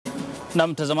Na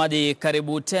mtazamaji,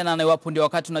 karibu tena, na iwapo ndio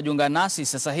wakati unajiunga nasi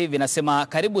sasa hivi, nasema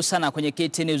karibu sana kwenye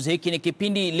Kesi News. Hiki ni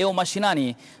kipindi Leo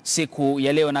Mashinani siku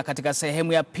ya leo, na katika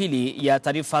sehemu ya pili ya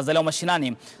taarifa za Leo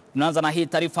Mashinani tunaanza na hii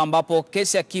taarifa ambapo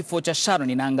kesi ya kifo cha Sharon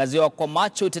inaangaziwa kwa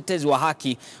macho utetezi wa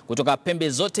haki kutoka pembe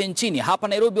zote nchini. Hapa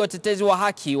Nairobi, watetezi wa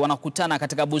haki wanakutana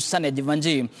katika bustani ya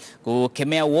Jivanji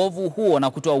kukemea uovu huo na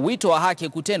kutoa wito wa haki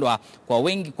kutendwa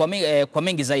kwa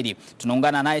mengi zaidi.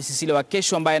 Tunaungana naye Sisile wa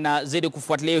Kesho ambaye anazidi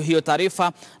kufuatilia hiyo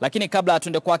taarifa, lakini kabla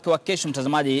tuende kwake wa Kesho,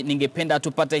 mtazamaji, ningependa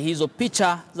tupate hizo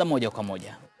picha za moja kwa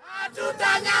moja.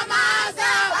 Hatutanyamaza,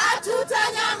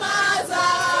 hatutanyamaza.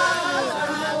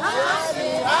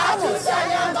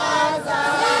 Hatutanyamaza,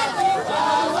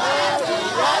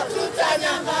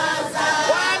 hatutanyamaza.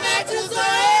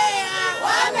 Wametuzoea,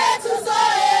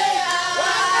 wametuzoea,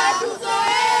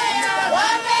 wametuzoea,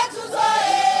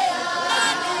 wametuzoea.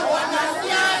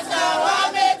 Wanasiasa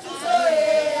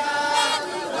wametuzoea,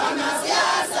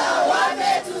 wanasiasa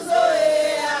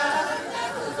wametuzoea,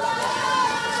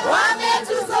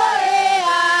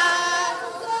 wametuzoea,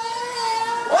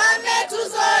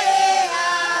 wametuzoea.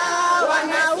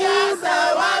 Wanauza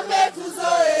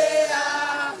wametuzoea,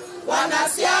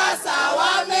 wanasiasa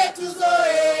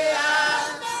wametuzoea,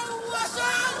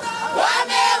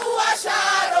 wameua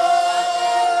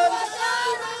Sharon,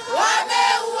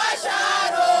 wameua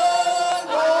Sharon,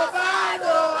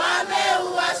 bado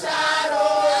ameua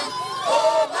Sharon,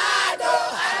 bado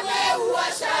ameua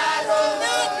Sharon,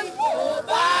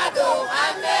 bado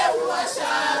ameua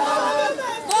Sharon.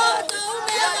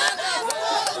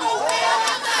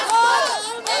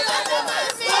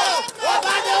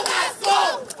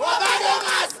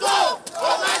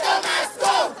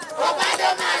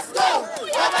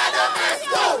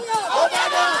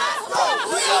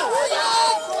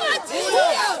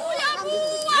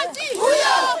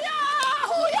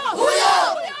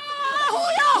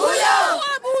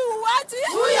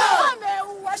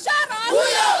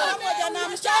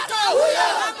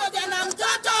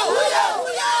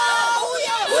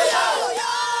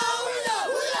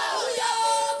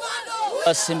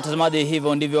 Basi mtazamaji,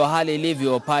 hivyo ndivyo hali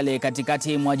ilivyo pale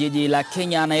katikati mwa jiji la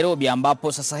Kenya, Nairobi,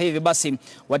 ambapo sasa hivi basi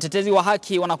watetezi wa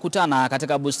haki wanakutana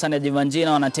katika bustani ya Jivanji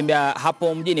na wanatembea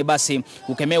hapo mjini basi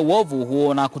kukemea uovu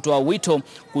huo na kutoa wito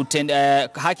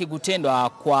haki kutendwa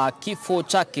kwa kifo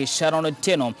chake Sharon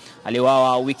Otieno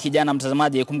aliuawa wiki jana.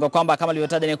 Mtazamaji, kumbuka kwamba kama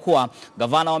nilivyotaja ni kuwa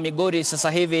gavana wa Migori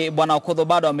sasa hivi Bwana Okodho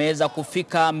bado ameweza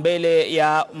kufika mbele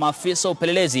ya maafisa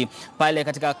upelelezi pale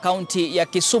katika kaunti ya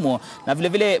Kisumu, na vile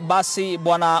vile basi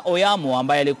Bwana Oyamo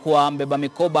ambaye alikuwa mbeba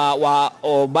mikoba wa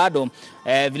bado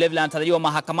vile vile anatarajiwa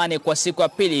mahakamani kwa siku ya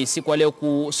pili, siku ya leo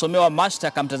kusomewa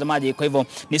mashtaka, mtazamaji. Kwa hivyo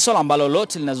ni swala ambalo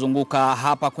lote linazunguka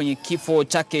hapa kwenye kifo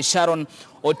chake Sharon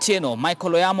Otieno.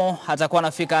 Michael Oyamo atakuwa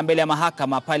anafika mbele ya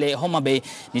mahakama pale Homa Bay.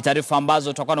 Ni taarifa ambazo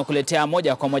tutakuwa nakuletea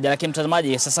moja kwa moja, lakini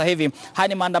mtazamaji, sasa hivi haya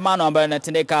ni maandamano ambayo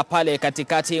yanatendeka pale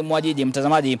katikati mwa jiji,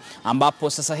 mtazamaji, ambapo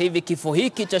sasa hivi kifo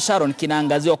hiki cha Sharon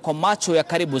kinaangaziwa kwa macho ya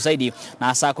karibu zaidi, na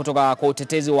hasa kutoka kwa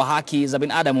utetezi wa haki za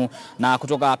binadamu na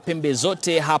kutoka pembe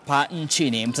zote hapa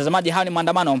nchini. Mtazamaji, haya ni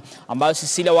maandamano ambayo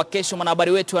Sisile wa Kesho,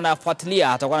 mwanahabari wetu,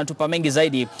 anafuatilia. Atakuwa anatupa mengi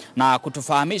zaidi na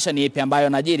kutufahamisha ni ipi ambayo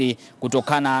yanajiri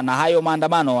kutokana na hayo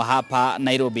maandamano hapa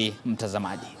Nairobi,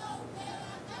 mtazamaji.